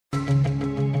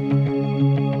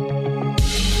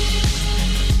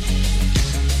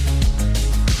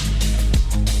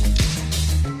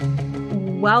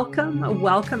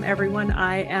Welcome everyone.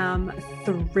 I am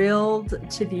thrilled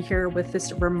to be here with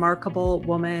this remarkable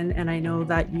woman, and I know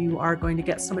that you are going to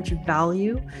get so much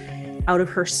value out of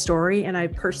her story. And I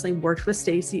personally worked with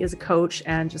Stacey as a coach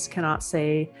and just cannot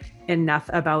say enough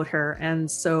about her. And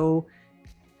so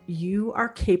you are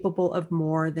capable of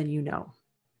more than you know.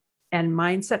 And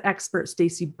mindset expert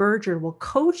Stacey Berger will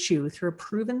coach you through a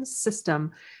proven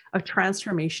system of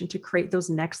transformation to create those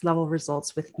next level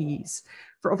results with ease.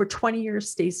 For over 20 years,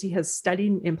 Stacey has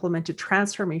studied and implemented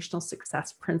transformational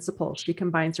success principles. She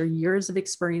combines her years of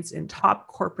experience in top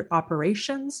corporate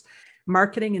operations,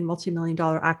 marketing, and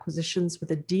multi-million-dollar acquisitions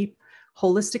with a deep,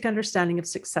 holistic understanding of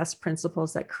success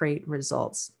principles that create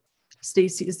results.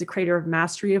 Stacey is the creator of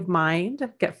Mastery of Mind,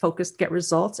 Get Focused, Get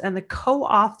Results, and the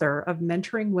co-author of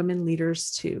Mentoring Women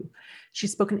Leaders Too.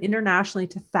 She's spoken internationally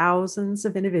to thousands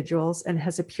of individuals and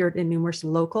has appeared in numerous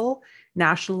local,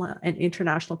 national, and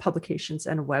international publications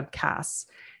and webcasts.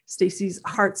 Stacey's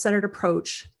heart-centered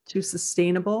approach to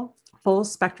sustainable,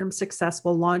 full-spectrum success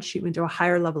will launch you into a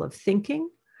higher level of thinking,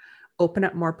 open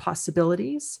up more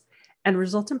possibilities, and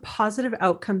result in positive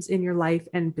outcomes in your life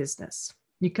and business.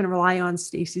 You can rely on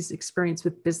Stacey's experience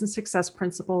with business success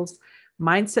principles,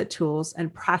 mindset tools,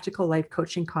 and practical life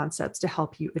coaching concepts to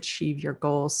help you achieve your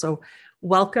goals. So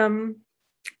welcome,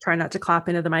 try not to clap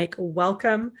into the mic.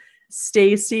 Welcome,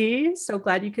 Stacey. So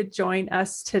glad you could join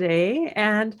us today.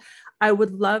 And I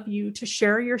would love you to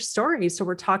share your story. So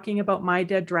we're talking about My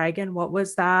Dead Dragon. What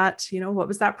was that? What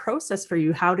was that process for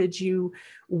you? How did you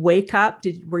wake up?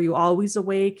 Were you always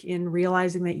awake in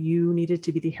realizing that you needed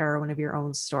to be the heroine of your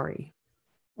own story?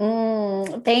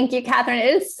 Thank you, Catherine.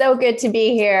 It is so good to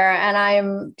be here. And I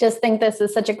just think this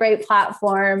is such a great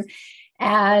platform.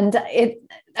 And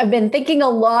I've been thinking a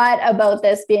lot about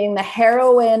this being the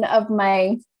heroine of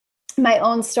my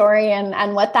own story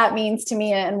and what that means to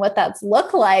me and what that's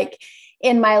looked like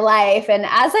in my life. And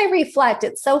as I reflect,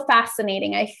 it's so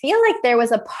fascinating. I feel like there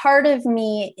was a part of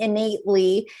me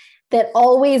innately that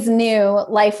always knew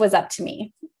life was up to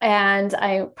me. And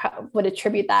I would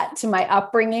attribute that to my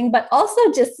upbringing, but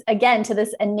also just, again, to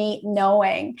this innate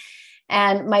knowing.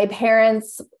 And my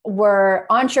parents were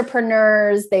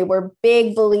entrepreneurs. They were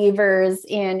big believers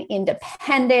in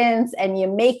independence, and you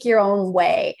make your own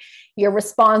way. You're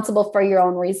responsible for your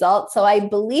own results. So I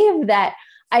believe that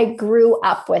I grew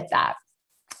up with that.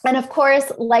 And of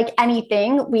course, like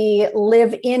anything, we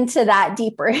live into that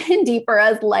deeper and deeper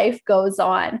as life goes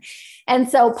on. And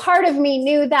so part of me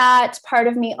knew that, part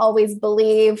of me always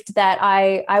believed that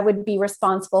I would be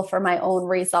responsible for my own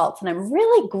results. And I'm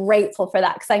really grateful for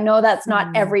that because I know that's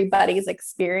not everybody's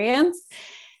experience.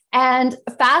 And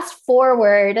fast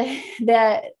forward,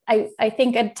 that I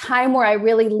think a time where I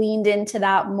really leaned into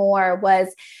that more was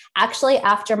actually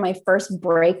after my first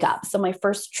breakup. So my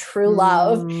first true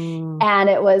love. And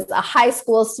it was a high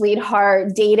school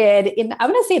sweetheart, dated in,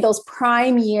 I'm going to say, those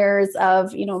prime years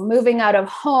of, moving out of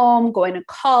home, going to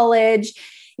college,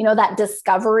 that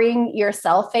discovering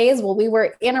yourself phase. Well, we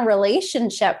were in a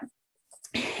relationship.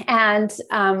 And,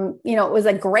 it was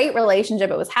a great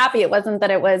relationship. It was happy. It wasn't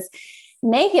that it was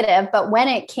negative, but when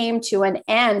it came to an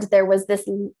end, there was this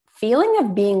feeling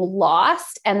of being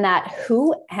lost and that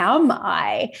who am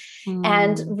I?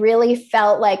 And really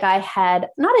felt like I had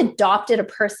not adopted a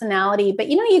personality, but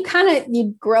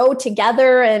you grow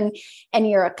together and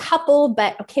you're a couple,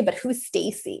 but who's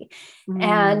Stacey?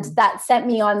 And that sent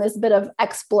me on this bit of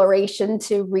exploration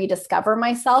to rediscover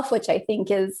myself, which I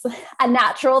think is a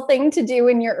natural thing to do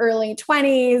in your early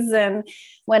 20s. And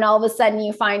when all of a sudden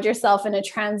you find yourself in a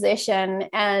transition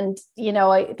and,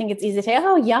 I think it's easy to say,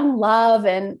 oh, young love.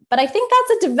 But I think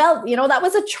that's that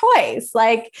was a choice.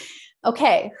 Like,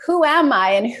 okay, who am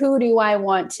I and who do I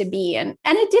want to be? And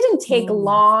it didn't take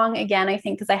long, again, I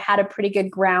think, because I had a pretty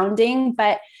good grounding,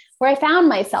 but where I found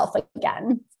myself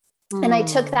again. And I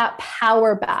took that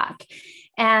power back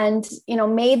and,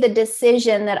 made the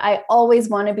decision that I always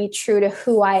want to be true to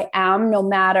who I am, no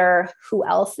matter who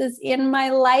else is in my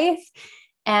life.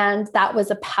 And that was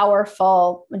a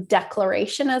powerful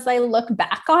declaration as I look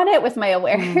back on it with my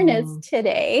awareness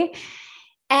today.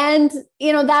 And,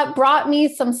 that brought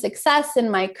me some success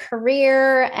in my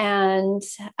career and,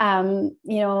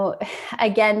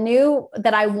 again, knew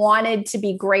that I wanted to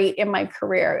be great in my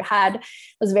career,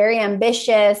 was very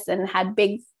ambitious and had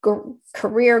big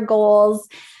career goals,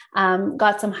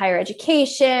 got some higher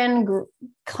education,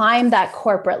 climbed that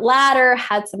corporate ladder,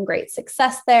 had some great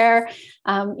success there,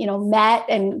 met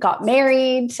and got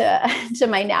married to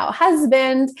my now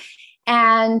husband.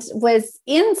 and was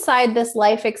inside this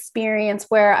life experience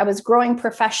where I was growing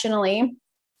professionally.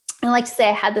 I like to say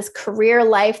I had this career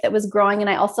life that was growing, and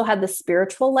I also had the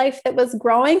spiritual life that was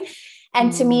growing.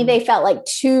 And to me, they felt like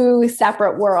two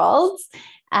separate worlds.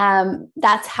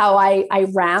 That's how I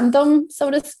ran them,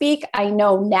 so to speak. I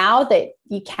know now that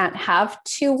you can't have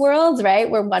two worlds, right?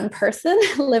 We're one person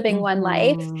living one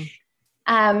life.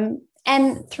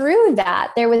 And through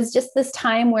that, there was just this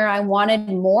time where I wanted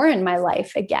more in my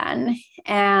life again,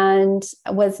 and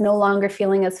was no longer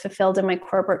feeling as fulfilled in my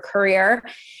corporate career.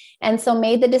 And so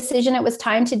made the decision it was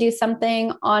time to do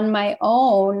something on my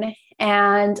own,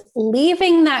 and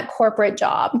leaving that corporate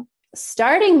job,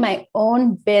 starting my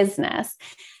own business.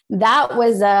 That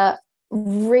was a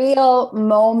real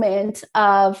moment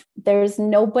of there's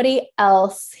nobody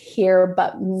else here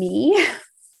but me.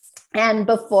 And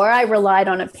before, I relied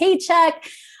on a paycheck,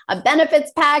 a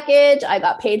benefits package. I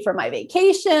got paid for my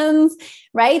vacations,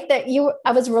 right?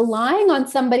 I was relying on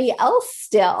somebody else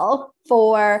still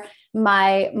for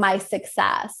my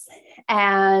success.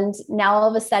 And now all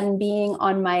of a sudden, being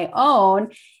on my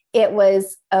own, it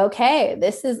was, okay,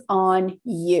 this is on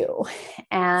you.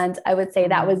 And I would say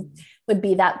that would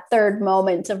be that third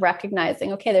moment of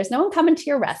recognizing, okay, there's no one coming to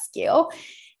your rescue.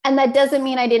 And that doesn't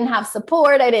mean I didn't have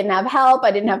support. I didn't have help.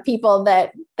 I didn't have people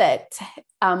that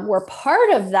were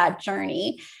part of that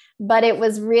journey. But it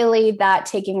was really that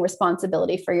taking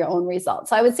responsibility for your own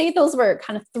results. So I would say those were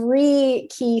kind of three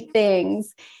key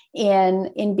things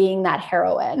in being that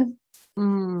heroine.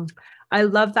 I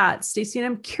love that, Stacey. And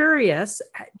I'm curious,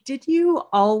 did you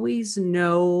always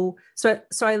know? So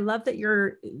I love that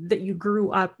you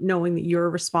grew up knowing that you're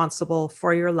responsible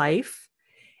for your life.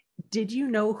 Did you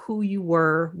know who you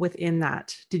were within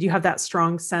that? Did you have that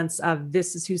strong sense of,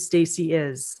 this is who Stacey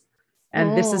is,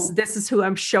 and this is who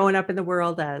I'm showing up in the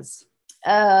world as?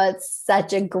 It's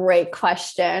such a great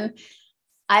question.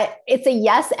 It's a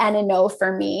yes and a no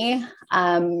for me.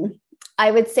 I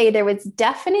would say there was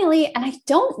definitely, and I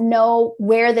don't know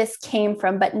where this came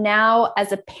from, but now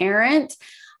as a parent,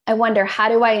 I wonder, how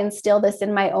do I instill this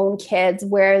in my own kids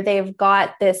where they've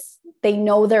got this, they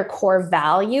know their core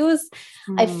values.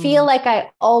 I feel like I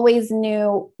always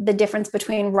knew the difference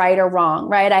between right or wrong,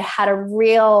 right? I had a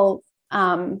real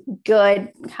good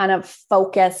kind of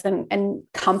focus and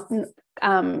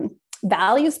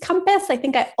values compass. I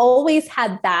think I always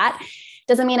had that.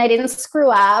 Doesn't mean I didn't screw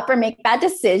up or make bad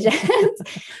decisions.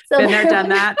 So been there, done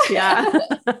that. Yeah.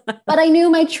 But I knew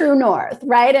my true north,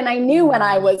 right? And I knew when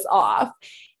I was off.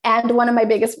 And one of my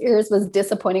biggest fears was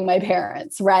disappointing my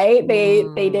parents, right? They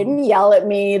didn't yell at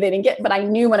me. They didn't but I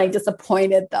knew when I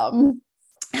disappointed them.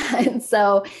 And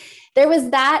so there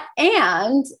was that,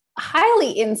 and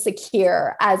highly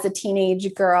insecure as a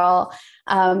teenage girl,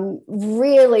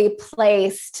 really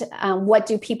placed, what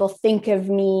do people think of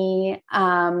me?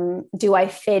 Do I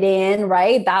fit in?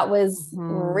 Right. That was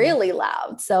really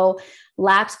loud. So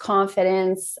lacked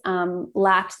confidence,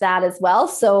 lacked that as well.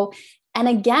 So, and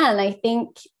again, I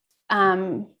think,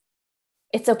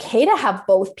 it's okay to have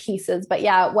both pieces, but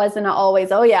yeah, it wasn't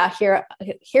always, oh yeah,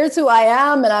 here's who I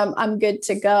am and I'm good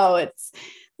to go. It's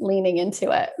leaning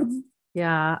into it.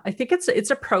 Yeah, I think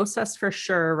it's a process for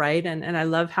sure, right? And I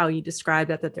love how you described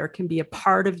that there can be a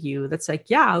part of you that's like,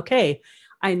 yeah, okay,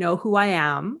 I know who I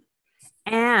am.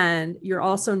 And you're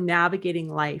also navigating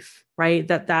life, right?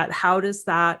 That how does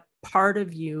that part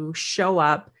of you show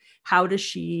up? How do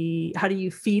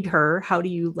you feed her? How do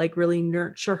you like really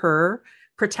nurture her,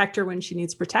 protect her when she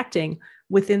needs protecting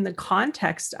within the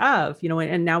context of,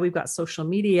 and now we've got social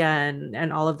media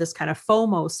and all of this kind of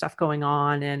FOMO stuff going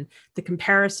on, and the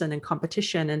comparison and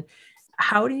competition. And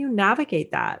how do you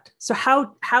navigate that? So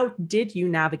how did you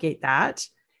navigate that?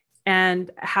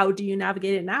 And how do you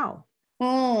navigate it now?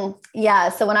 Yeah.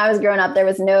 So when I was growing up, there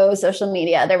was no social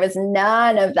media. There was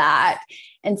none of that.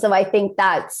 And so I think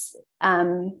that's,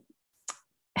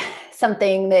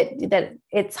 something that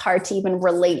it's hard to even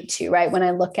relate to, right? When I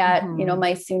look at,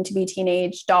 my soon to be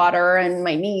teenage daughter and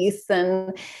my niece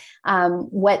and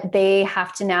what they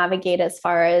have to navigate as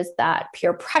far as that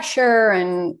peer pressure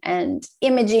and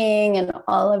imaging and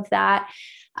all of that.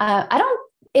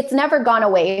 It's never gone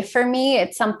away for me.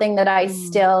 It's something that I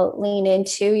still lean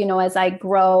into, as I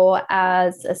grow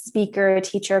as a speaker,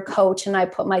 teacher, coach, and I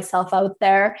put myself out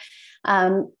there.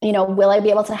 Will I be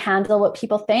able to handle what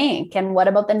people think? And what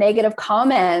about the negative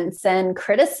comments and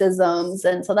criticisms?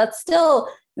 And so that's still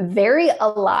very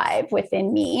alive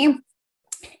within me.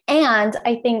 And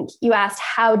I think you asked,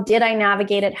 how did I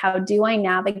navigate it? How do I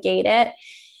navigate it?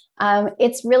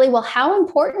 It's really, well, how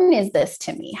important is this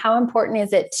to me? How important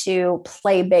is it to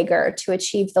play bigger, to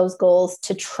achieve those goals,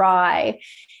 to try?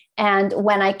 And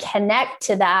when I connect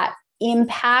to that,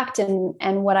 impact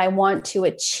and what I want to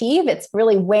achieve, it's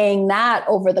really weighing that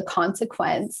over the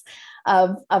consequence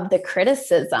of the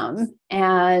criticism.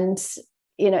 And,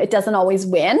 it doesn't always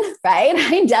win, right?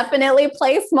 I definitely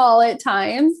play small at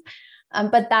times.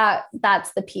 But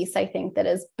that's the piece I think that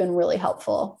has been really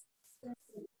helpful.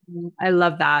 I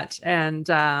love that. And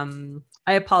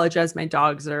I apologize. My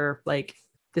dogs are like,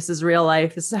 this is real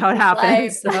life. This is how it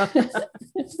happens.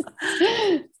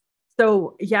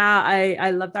 So yeah,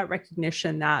 I love that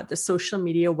recognition that the social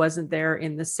media wasn't there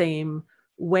in the same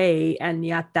way. And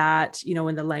yet that,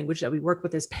 in the language that we work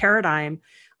with is paradigm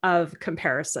of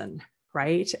comparison,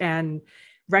 right? And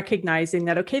recognizing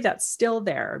that, okay, that's still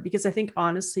there, because I think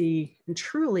honestly and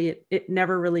truly, it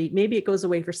never really, maybe it goes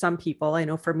away for some people. I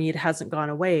know for me, it hasn't gone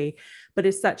away, but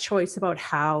it's that choice about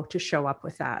how to show up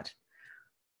with that.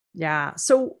 Yeah.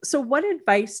 So what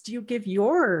advice do you give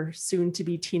your soon to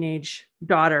be teenage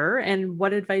daughter, and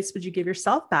what advice would you give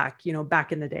yourself back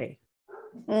in the day?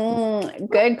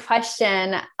 Good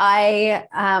question.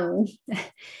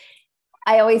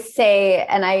 I always say,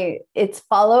 and it's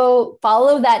follow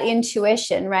that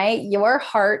intuition, right? Your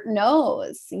heart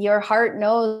knows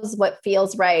what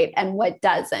feels right and what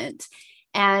doesn't.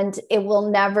 And it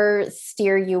will never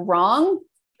steer you wrong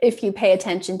if you pay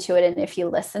attention to it and if you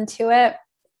listen to it.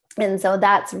 And so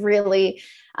that's really,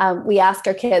 we ask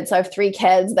our kids, I have 3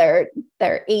 kids, they're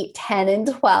 8, 10, and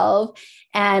 12.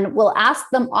 And we'll ask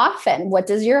them often, what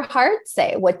does your heart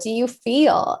say? What do you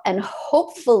feel? And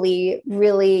hopefully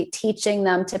really teaching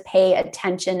them to pay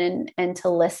attention and to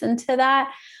listen to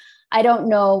that. I don't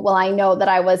know. Well, I know that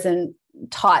I wasn't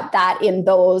taught that in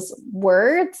those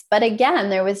words, but again,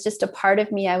 there was just a part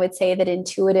of me, I would say, that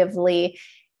intuitively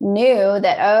knew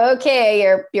that, okay,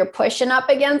 you're pushing up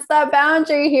against that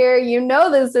boundary here.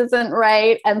 This isn't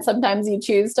right. And sometimes you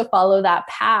choose to follow that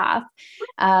path.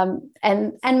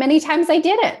 And many times I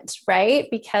didn't, right?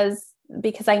 Because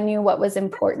I knew what was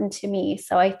important to me.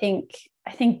 So I think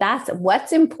that's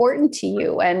what's important to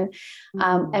you, and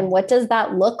what does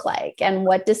that look like, and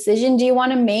what decision do you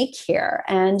want to make here?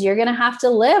 And you're going to have to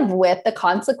live with the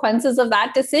consequences of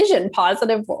that decision,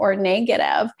 positive or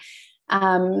negative.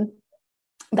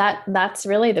 That's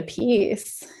really the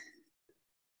piece.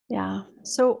 Yeah.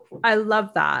 So I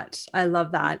love that.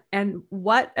 And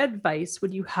what advice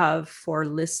would you have for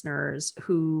listeners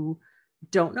who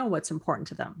don't know what's important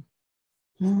to them?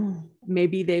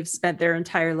 Maybe they've spent their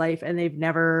entire life and they've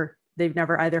never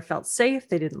either felt safe,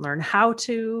 they didn't learn how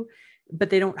to, but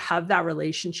they don't have that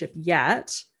relationship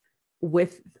yet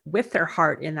with their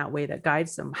heart in that way that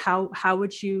guides them. How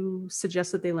would you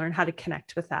suggest that they learn how to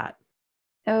connect with that?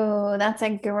 Oh, that's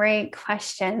a great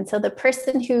question. So the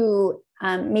person who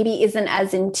maybe isn't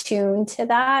as in tune to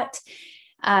that,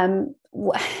 and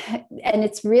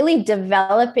it's really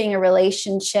developing a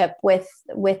relationship with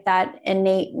that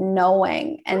innate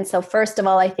knowing. And so first of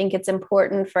all, I think it's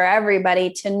important for everybody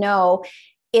to know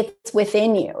it's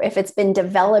within you. If it's been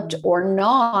developed or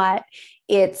not,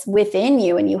 it's within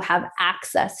you and you have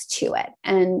access to it.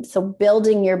 And so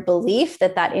building your belief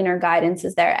that inner guidance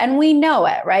is there. And we know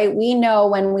it, right? We know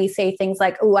when we say things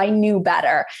like, oh, I knew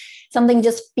better. Something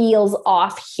just feels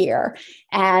off here.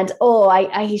 And, oh,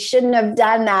 I shouldn't have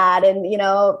done that. And,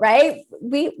 right?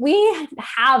 We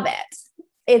have it.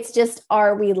 It's just,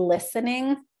 are we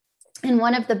listening? And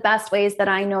one of the best ways that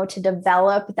I know to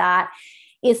develop that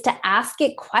is to ask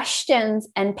it questions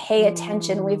and pay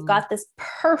attention. We've got this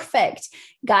perfect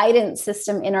guidance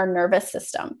system in our nervous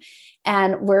system.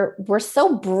 And we're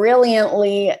so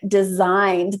brilliantly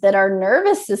designed that our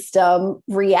nervous system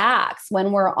reacts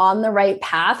when we're on the right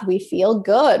path. We feel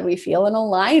good. We feel in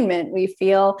alignment. We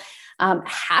feel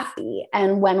happy.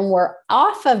 And when we're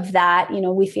off of that,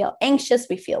 we feel anxious.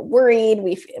 We feel worried.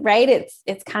 Right?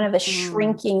 It's kind of a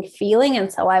shrinking feeling.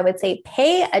 And so I would say,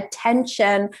 pay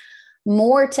attention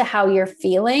more to how you're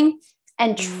feeling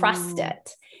and trust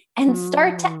it, and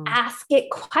start to ask it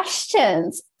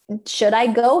questions. Should I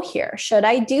go here? Should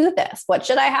I do this? What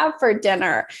should I have for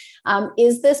dinner?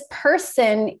 Is this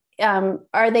person,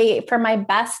 are they for my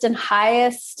best and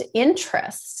highest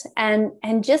interest? And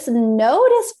just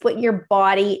notice what your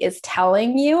body is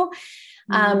telling you.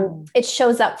 It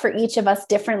shows up for each of us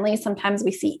differently. Sometimes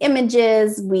we see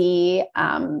images, we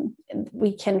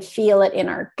can feel it in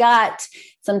our gut.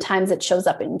 Sometimes it shows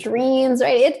up in dreams,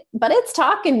 right? But it's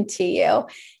talking to you.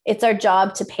 It's our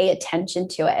job to pay attention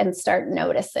to it and start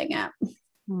noticing it.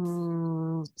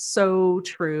 So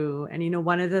true. And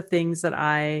one of the things that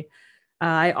I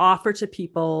offer to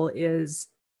people is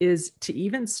to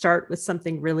even start with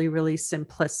something really, really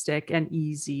simplistic and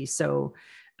easy. So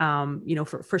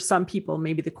for some people,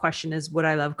 maybe the question is, would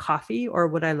I love coffee or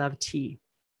would I love tea?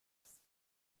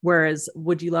 Whereas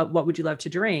what would you love to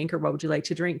drink, or what would you like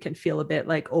to drink, can feel a bit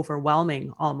like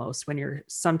overwhelming almost when you're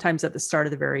sometimes at the start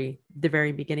of the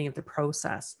very beginning of the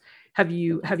process. Have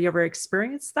you ever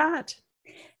experienced that?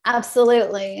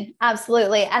 Absolutely.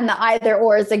 Absolutely. And the either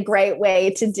or is a great way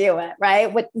to do it,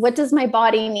 right? What does my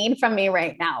body need from me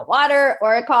right now? Water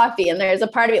or a coffee? And there's a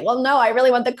part of it, well, no, I really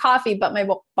want the coffee, but my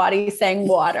body's saying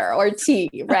water or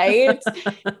tea, right?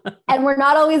 And we're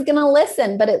not always going to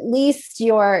listen, but at least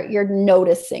you're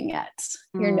noticing it.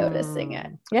 You're noticing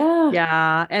it. Yeah.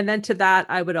 Yeah. And then to that,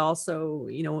 I would also,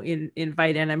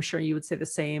 invite, and I'm sure you would say the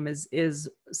same, is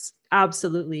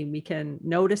absolutely, we can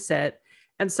notice it.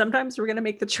 And sometimes we're going to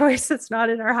make the choice that's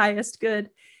not in our highest good.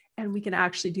 And we can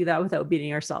actually do that without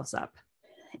beating ourselves up.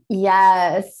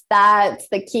 Yes, that's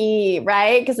the key,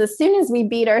 right? Because as soon as we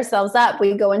beat ourselves up,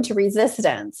 we go into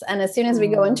resistance. And as soon as we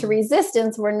go into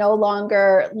resistance, we're no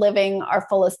longer living our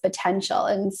fullest potential.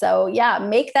 And so, yeah,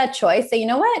 make that choice. Say, you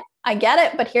know what? I get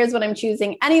it, but here's what I'm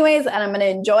choosing anyways. And I'm going to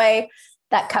enjoy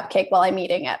that cupcake while I'm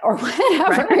eating it, or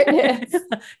whatever it is.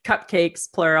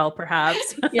 Cupcakes, plural,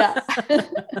 perhaps. Yeah.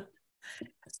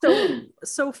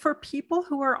 So for people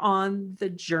who are on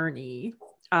the journey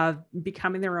of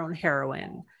becoming their own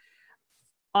heroine,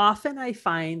 often I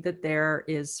find that there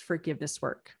is forgiveness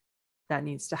work that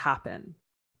needs to happen.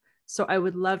 So I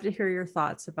would love to hear your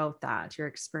thoughts about that, your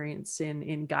experience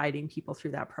in guiding people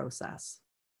through that process.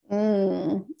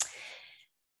 Being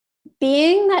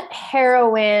that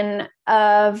heroine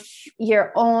of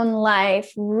your own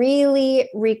life really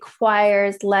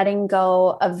requires letting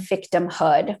go of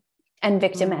victimhood and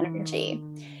victim energy.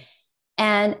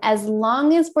 And as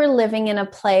long as we're living in a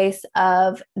place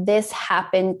of this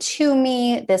happened to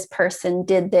me, this person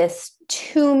did this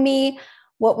to me,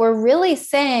 what we're really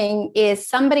saying is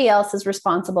somebody else is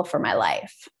responsible for my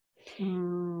life.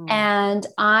 And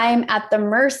I'm at the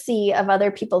mercy of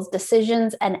other people's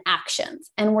decisions and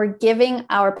actions, and we're giving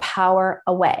our power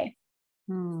away.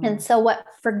 And so what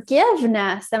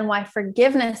forgiveness, and why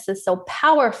forgiveness is so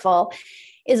powerful,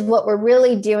 is what we're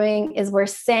really doing is we're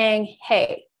saying,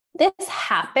 hey, this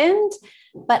happened,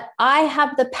 but I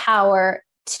have the power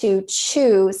to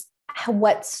choose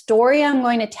what story I'm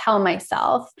going to tell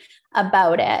myself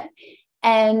about it,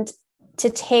 and to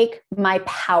take my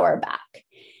power back.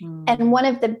 And one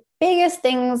of the biggest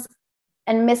things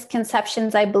and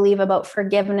misconceptions I believe about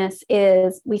forgiveness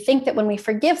is we think that when we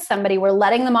forgive somebody, we're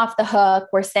letting them off the hook.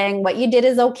 We're saying what you did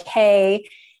is okay.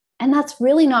 And that's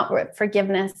really not what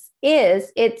forgiveness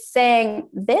is. It's saying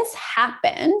this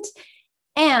happened,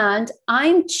 and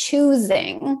I'm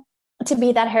choosing to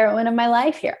be that heroine of my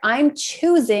life here. I'm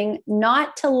choosing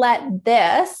not to let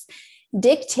this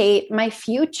dictate my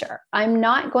future. I'm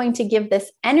not going to give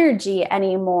this energy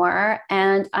anymore.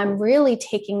 And I'm really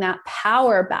taking that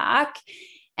power back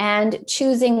and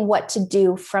choosing what to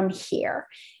do from here.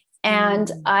 And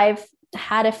I've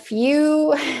had a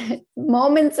few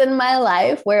moments in my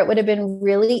life where it would have been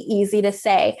really easy to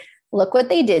say, look what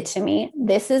they did to me.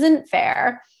 This isn't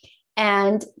fair.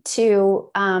 And to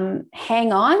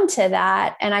hang on to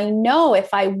that. And I know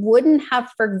if I wouldn't have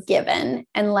forgiven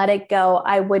and let it go,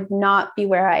 I would not be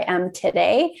where I am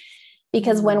today.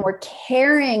 Because when we're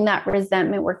carrying that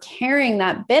resentment, we're carrying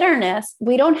that bitterness,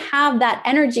 we don't have that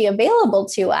energy available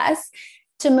to us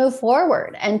to move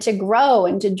forward and to grow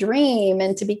and to dream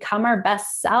and to become our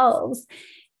best selves.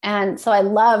 And so I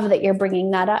love that you're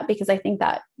bringing that up, because I think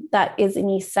that that is an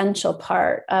essential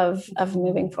part of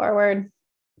moving forward.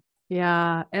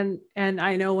 Yeah. And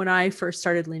I know when I first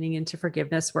started leaning into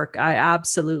forgiveness work, I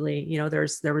absolutely,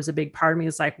 there was a big part of me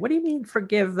that's like, what do you mean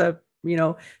forgive the,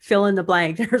 fill in the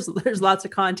blank? There's lots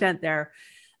of content there.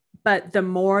 But the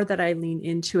more that I lean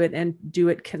into it and do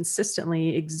it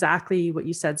consistently, exactly what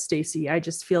you said, Stacey, I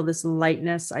just feel this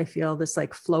lightness. I feel this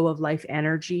like flow of life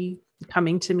energy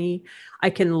coming to me. I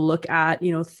can look at,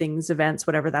 things, events,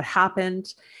 whatever that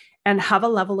happened, and have a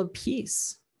level of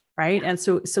peace. Right. And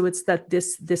so it's that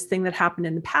this thing that happened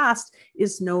in the past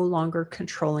is no longer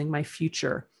controlling my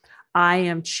future. I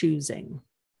am choosing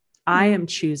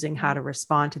how to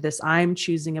respond to this. I'm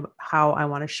choosing how I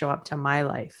want to show up to my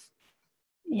life.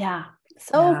 Yeah.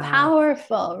 So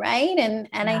powerful. Right. And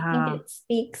I think it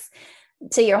speaks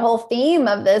to your whole theme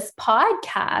of this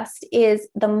podcast is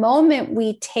the moment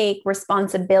we take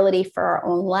responsibility for our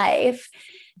own life,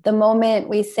 the moment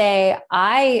we say,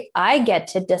 I get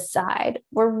to decide,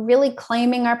 we're really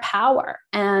claiming our power.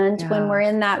 And when we're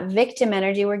in that victim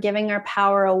energy, we're giving our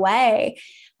power away.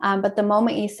 But the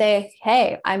moment you say,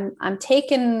 hey, I'm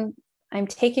taking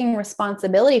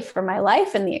responsibility for my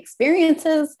life and the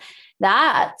experiences,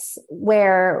 that's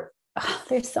where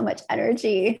there's so much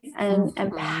energy and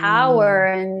power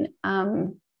and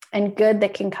and good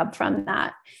that can come from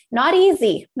that. Not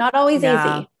easy, not always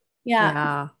easy.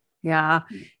 Yeah. Yeah.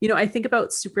 I think about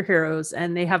superheroes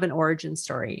and they have an origin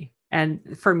story.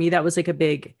 And for me, that was like a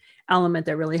big element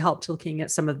that really helped looking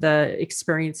at some of the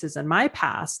experiences in my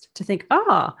past to think,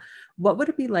 what would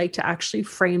it be like to actually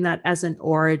frame that as an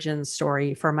origin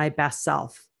story for my best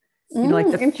self?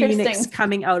 Like the phoenix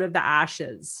coming out of the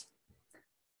ashes.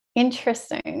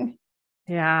 Interesting.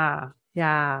 Yeah.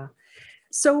 Yeah.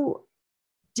 So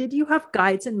did you have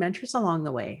guides and mentors along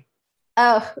the way?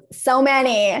 Oh, so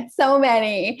many.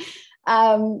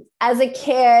 As a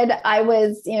kid, I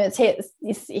was, you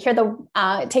hear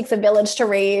it takes a village to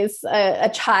raise a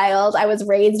child. I was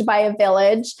raised by a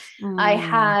village. I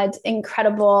had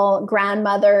incredible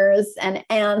grandmothers and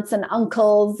aunts and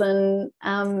uncles and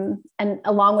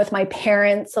along with my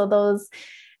parents. So those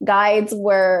guides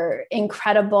were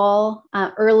incredible.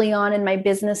 Early on in my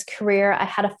business career, I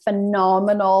had a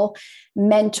phenomenal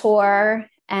mentor.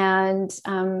 And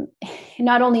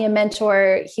not only a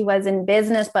mentor, he was in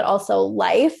business, but also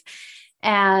life.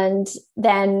 And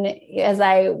then as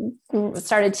I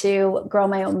started to grow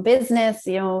my own business,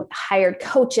 hired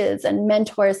coaches and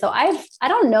mentors. So I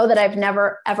don't know that I've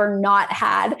never, ever not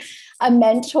had a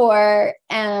mentor.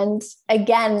 And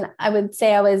again, I would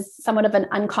say I was somewhat of an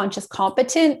unconscious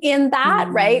competent in that,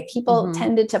 right? People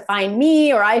tended to find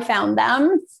me or I found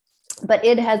them, but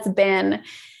it has been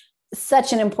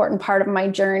such an important part of my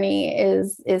journey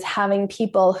is having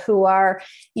people who are,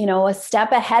 a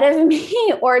step ahead of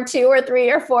me or 2 or 3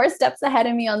 or 4 steps ahead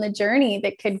of me on the journey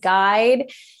that could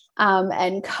guide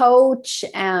and coach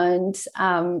and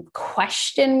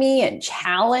question me and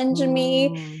challenge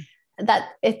me. That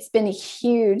it's been a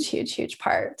huge, huge, huge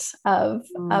part of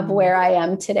where I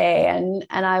am today. And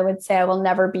I would say I will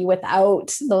never be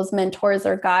without those mentors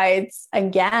or guides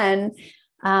again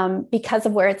because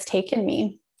of where it's taken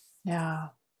me. Yeah.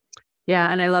 Yeah.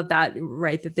 And I love that,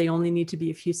 right? That they only need to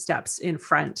be a few steps in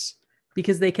front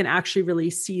because they can actually really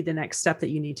see the next step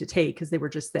that you need to take because they were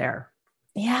just there.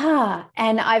 Yeah.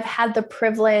 And I've had the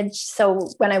privilege. So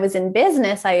when I was in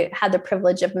business, I had the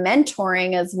privilege of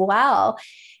mentoring as well.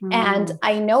 And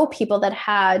I know people that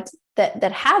had that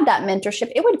that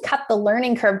mentorship, it would cut the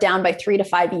learning curve down by 3 to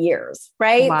 5 years.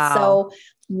 Right. Wow. So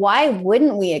why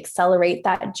wouldn't we accelerate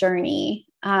that journey?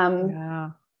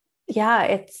 Yeah,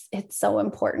 it's so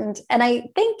important. And I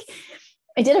think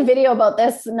I did a video about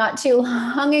this not too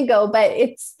long ago, but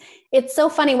it's so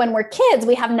funny when we're kids,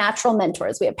 we have natural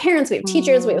mentors. We have parents, we have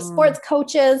teachers, we have sports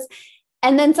coaches.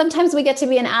 And then sometimes we get to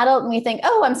be an adult and we think,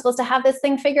 oh, I'm supposed to have this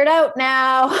thing figured out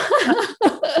now.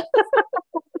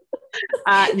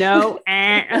 No.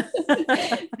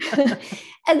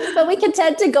 But we can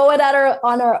tend to go it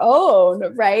on our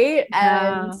own, right?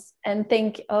 And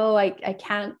think, oh, I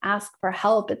can't ask for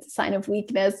help. It's a sign of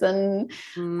weakness. And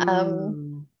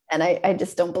I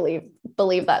just don't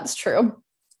believe that's true.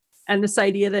 And this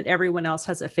idea that everyone else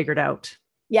has it figured out.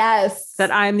 Yes.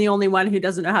 That I'm the only one who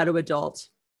doesn't know how to adult.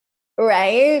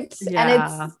 Right. Yeah. And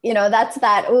it's, that's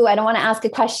that, I don't want to ask a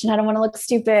question. I don't want to look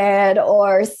stupid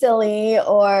or silly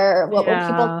or what will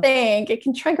people think? It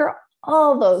can trigger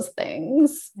all those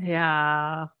things.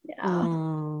 Yeah.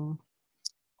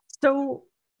 So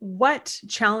what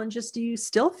challenges do you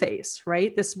still face,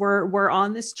 right? We're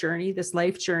on this journey, this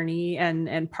life journey.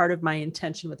 And part of my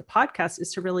intention with the podcast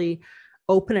is to really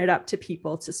open it up to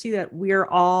people to see that we're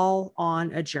all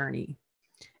on a journey.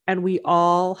 And we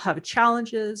all have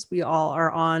challenges. We all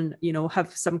are on,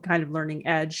 have some kind of learning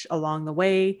edge along the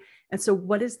way. And so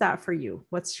what is that for you?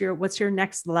 What's your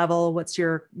next level? What's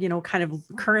your, kind of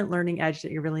current learning edge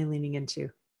that you're really leaning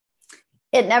into?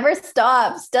 It never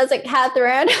stops, does it,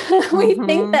 Catherine? We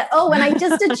think that, when I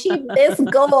just achieve this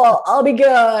goal, I'll be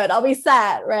good. I'll be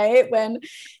set, right? When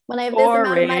I have this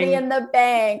amount of money in the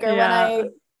bank or when I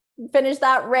finish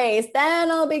that race,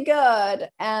 then I'll be good.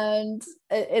 And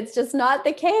it's just not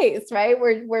the case, right?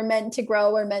 We're meant to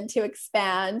grow. We're meant to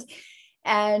expand.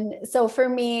 And so for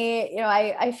me,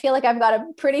 I feel like I've got a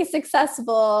pretty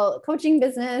successful coaching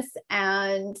business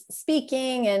and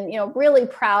speaking and, really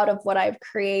proud of what I've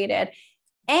created.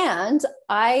 And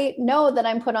I know that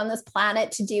I'm put on this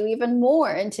planet to do even more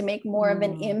and to make more of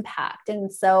an impact.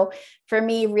 And so for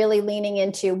me, really leaning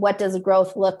into what does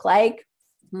growth look like?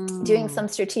 Doing some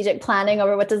strategic planning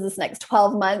over what does this next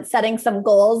 12 months, setting some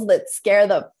goals that scare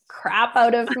the crap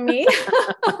out of me.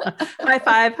 High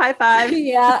five.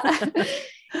 Yeah.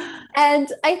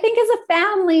 And I think as a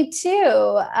family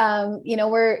too,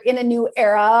 we're in a new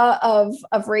era of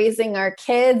raising our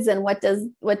kids and what does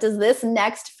this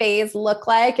next phase look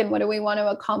like? And what do we want to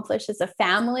accomplish as a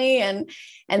family and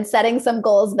setting some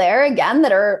goals there again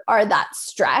that are that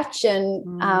stretch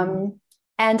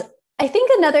And I think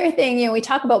another thing, we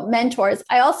talk about mentors.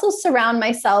 I also surround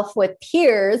myself with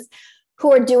peers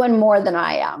who are doing more than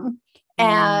I am.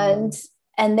 And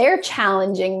they're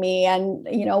challenging me. And,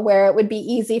 where it would be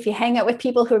easy if you hang out with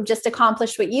people who have just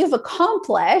accomplished what you've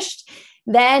accomplished,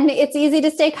 then it's easy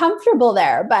to stay comfortable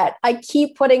there. But I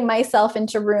keep putting myself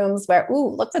into rooms where,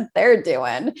 ooh, look what they're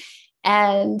doing.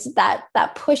 And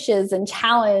that pushes and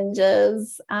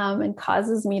challenges and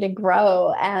causes me to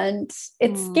grow. And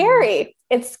it's scary.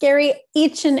 It's scary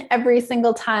each and every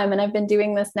single time. And I've been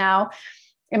doing this now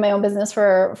in my own business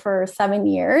for 7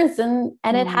 years, and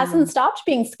it hasn't stopped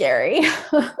being scary.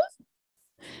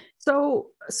 So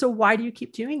why do you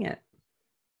keep doing it?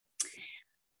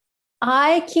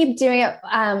 I keep doing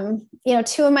it.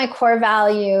 Two of my core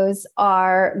values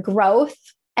are growth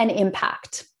and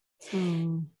impact.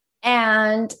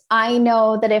 And I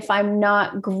know that if I'm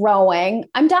not growing,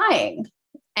 I'm dying.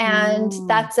 And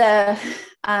that's a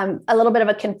little bit of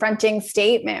a confronting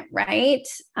statement, right?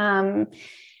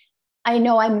 I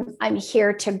know I'm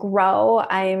here to grow.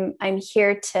 I'm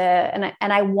here to,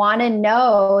 and I want to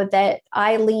know that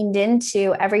I leaned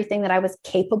into everything that I was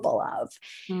capable of.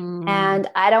 And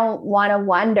I don't want to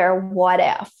wonder what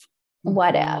if.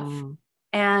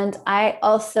 And I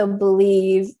also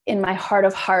believe in my heart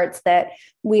of hearts that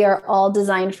we are all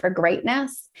designed for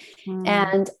greatness.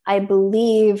 And I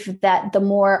believe that the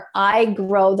more I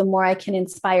grow, the more I can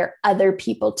inspire other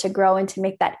people to grow and to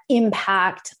make that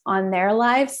impact on their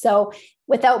lives. So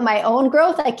without my own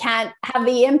growth, I can't have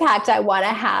the impact I want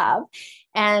to have.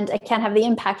 And I can't have the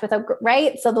impact without,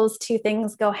 right? So those two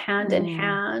things go hand in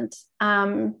hand.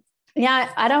 I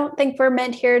don't think we're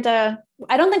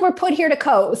put here to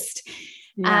coast.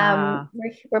 Yeah.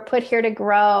 We're put here to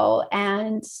grow,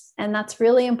 and that's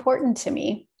really important to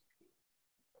me.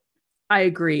 I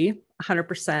agree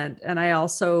 100%. And I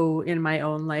also, in my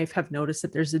own life, have noticed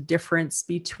that there's a difference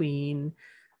between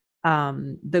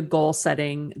the goal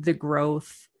setting, the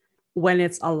growth, when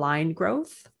it's aligned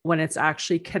growth, when it's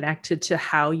actually connected to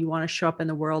how you want to show up in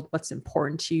the world, what's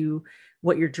important to you,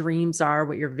 what your dreams are,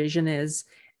 what your vision is.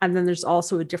 And then there's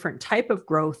also a different type of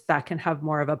growth that can have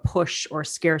more of a push or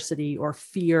scarcity or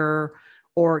fear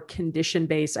or condition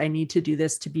based. I need to do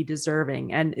this to be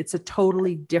deserving. And it's a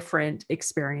totally different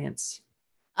experience.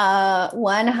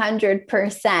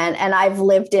 100%. And I've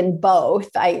lived in both.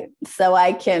 So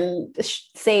I can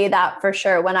say that for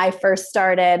sure. When I first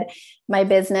started my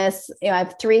business, I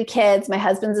have 3 kids. My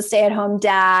husband's a stay-at-home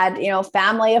dad,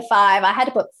 family of 5. I had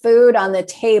to put food on the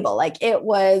table. Like, it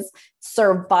was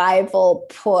survival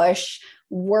push,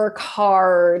 work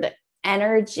hard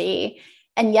energy.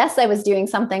 And yes, I was doing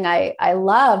something I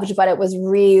loved, but it was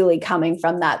really coming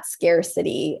from that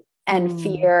scarcity and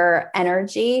fear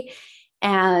energy.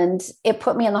 And it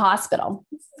put me in the hospital.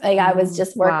 Like, I was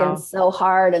just working so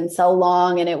hard and so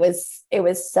long, and it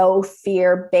was so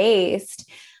fear-based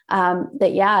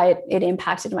it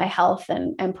impacted my health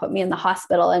and put me in the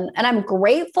hospital. And I'm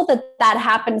grateful that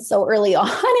happened so early on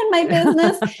in my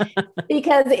business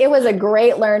because it was a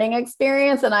great learning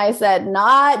experience. And I said,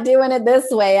 not doing it this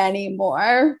way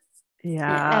anymore.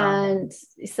 Yeah. And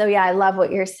so, I love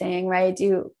what you're saying, right?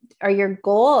 Are your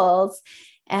goals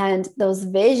and those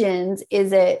visions,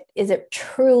 is it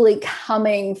truly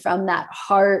coming from that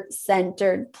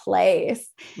heart-centered place?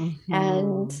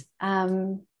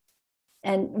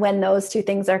 And when those two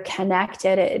things are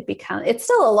connected, it's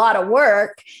still a lot of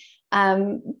work,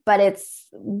 but it's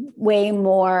way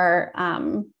more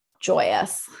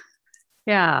joyous.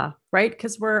 Yeah. Right.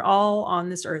 Because we're all on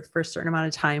this earth for a certain amount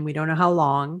of time. We don't know how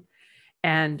long,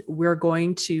 and we're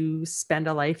going to spend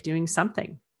a life doing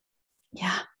something.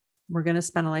 Yeah. We're going to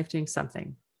spend a life doing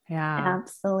something. Yeah.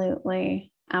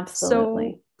 Absolutely.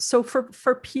 So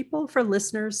for people, for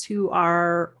listeners who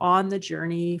are on the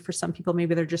journey, for some people,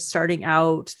 maybe they're just starting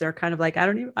out, they're kind of like, I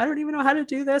don't even know how to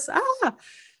do this.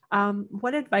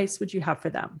 What advice would you have for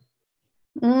them?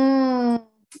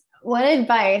 What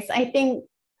advice? I think,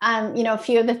 a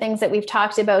few of the things that we've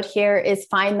talked about here is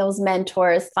find those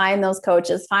mentors, find those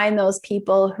coaches, find those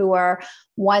people who are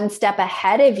one step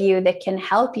ahead of you that can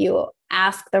help you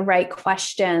ask the right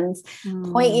questions,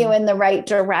 point you in the right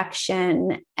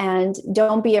direction, and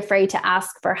don't be afraid to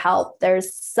ask for help.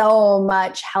 There's so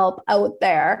much help out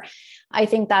there. I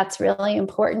think that's really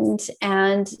important.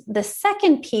 And the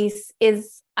second piece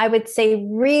is, I would say,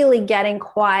 really getting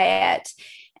quiet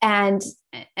and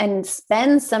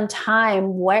spend some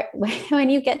time when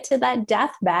you get to that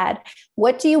deathbed.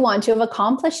 What do you want to have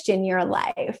accomplished in your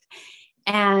life?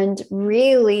 And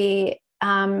really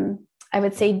I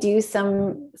would say do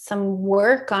some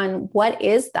work on what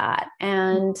is that,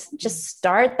 and just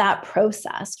start that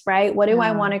process, right? What do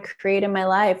I want to create in my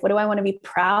life? What do I want to be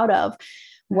proud of?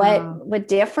 What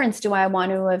difference do I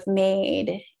want to have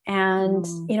made? And,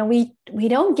 we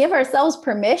don't give ourselves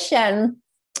permission.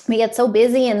 We get so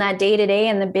busy in that day-to-day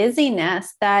and the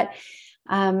busyness that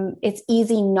it's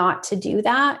easy not to do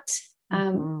that.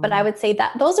 But I would say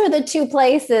that those are the two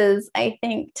places I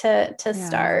think to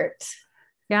start.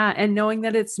 Yeah. And knowing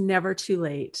that it's never too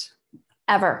late.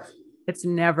 Ever. It's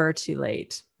never too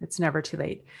late. It's never too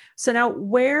late. So now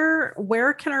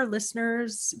where can our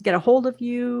listeners get a hold of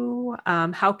you?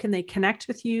 How can they connect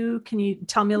with you? Can you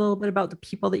tell me a little bit about the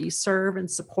people that you serve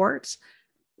and support?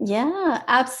 Yeah,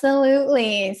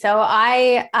 absolutely. So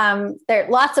there are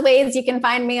lots of ways you can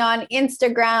find me on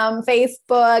Instagram,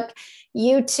 Facebook,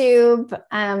 YouTube.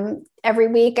 Every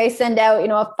week I send out,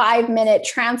 a 5-minute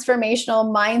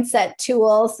transformational mindset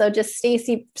tool. So just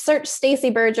search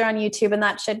Stacey Berger on YouTube and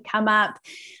that should come up.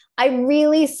 I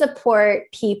really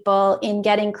support people in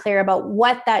getting clear about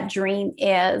what that dream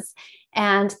is.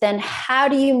 And then how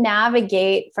do you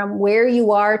navigate from where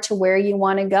you are to where you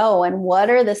want to go? And what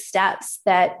are the steps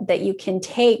that you can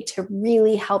take to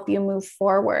really help you move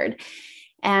forward?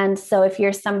 And so if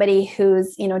you're somebody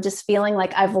who's, just feeling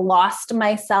like I've lost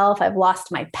myself, I've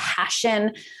lost my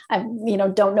passion, I,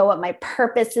 don't know what my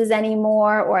purpose is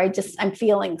anymore, or I'm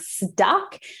feeling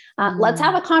stuck, let's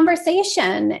have a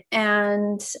conversation,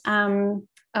 and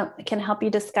it can help you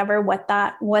discover what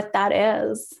that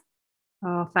is.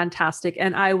 Oh, fantastic.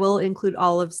 And I will include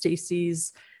all of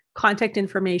Stacey's contact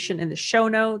information in the show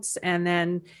notes. And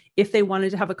then if they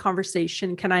wanted to have a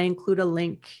conversation, can I include a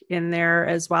link in there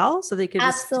as well so they could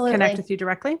just connect with you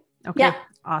directly? Okay. Yeah,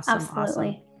 awesome.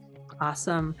 Absolutely.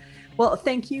 Awesome. Well,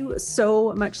 thank you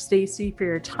so much, Stacey, for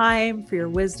your time, for your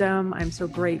wisdom. I'm so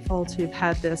grateful to have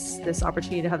had this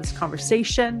opportunity to have this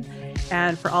conversation.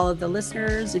 And for all of the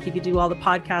listeners, if you could do all the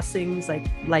podcast things like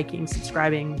liking,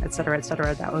 subscribing, et cetera,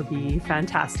 that would be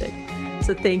fantastic.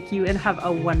 So thank you and have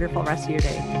a wonderful rest of your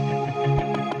day.